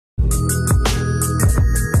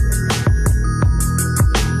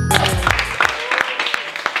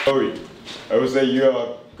say you are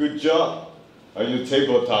a good job on your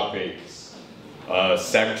table topics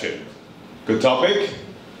section. Good topic,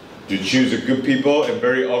 you choose a good people and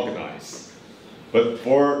very organized. But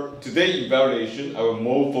for today's evaluation, I will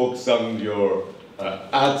more focus on your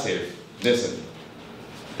active listening.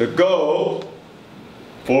 The goal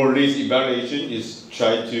for this evaluation is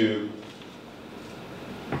try to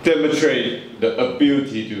demonstrate the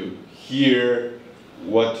ability to hear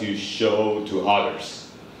what to show to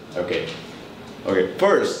others. Okay.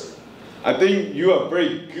 First, I think you are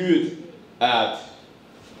very good at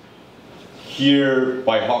hear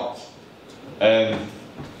by heart and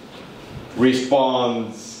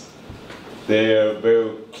response there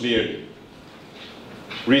very clearly.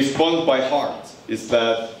 Respond by heart is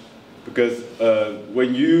that because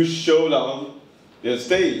when you show on the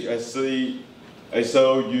stage, I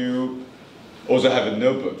saw you also have a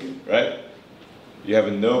notebook, right? You have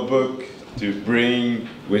a notebook to bring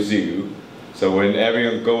with you. So when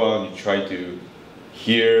everyone go on, you try to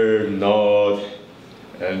hear, nod,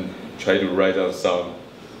 and try to write down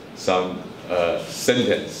some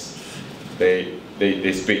sentence they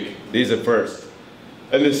speak. This is the first.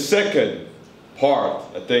 And the second part,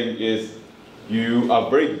 I think, is you are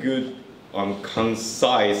very good on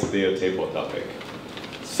concise their table topic,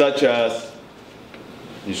 such as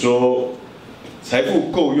你说财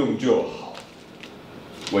富够用就好。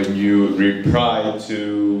When you reply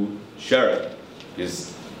to Sharon,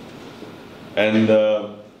 is and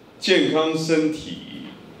健康身体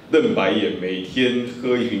瞪白眼，每天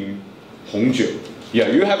喝一瓶红酒。Yeah,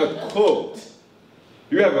 you have a quote.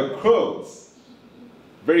 You have a quote,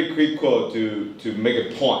 very quick quote to make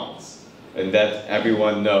a point, and that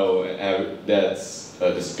everyone know, and that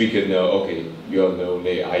the speaker know. Okay, you all know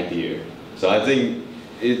the idea. So I think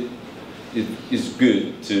it is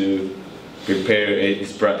good to prepare and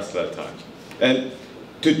express that time. And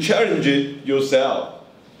to challenge it yourself,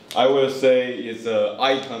 I will say it's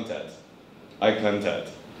eye contact. Eye contact.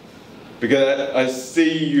 Because I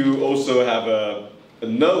see you also have a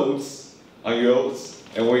notes on yours,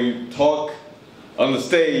 and when you talk on the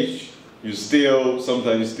stage,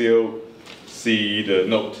 sometimes you still see the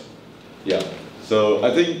note. Yeah. So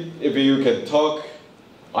I think if you can talk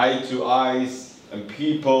eye to eyes, and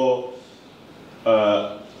people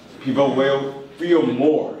will feel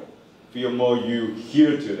more you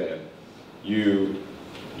hear to them, you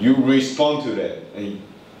respond to them, and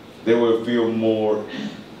they will feel more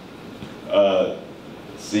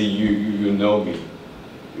see you know me,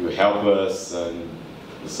 you help us, and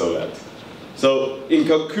so that. So in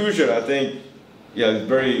conclusion, I think it's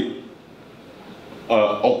very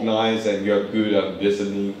organized, and you're good at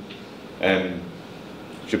listening, and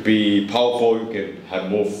should be powerful. You can have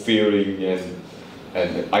more feeling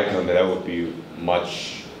and icon. That would be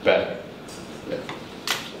much better. Yeah.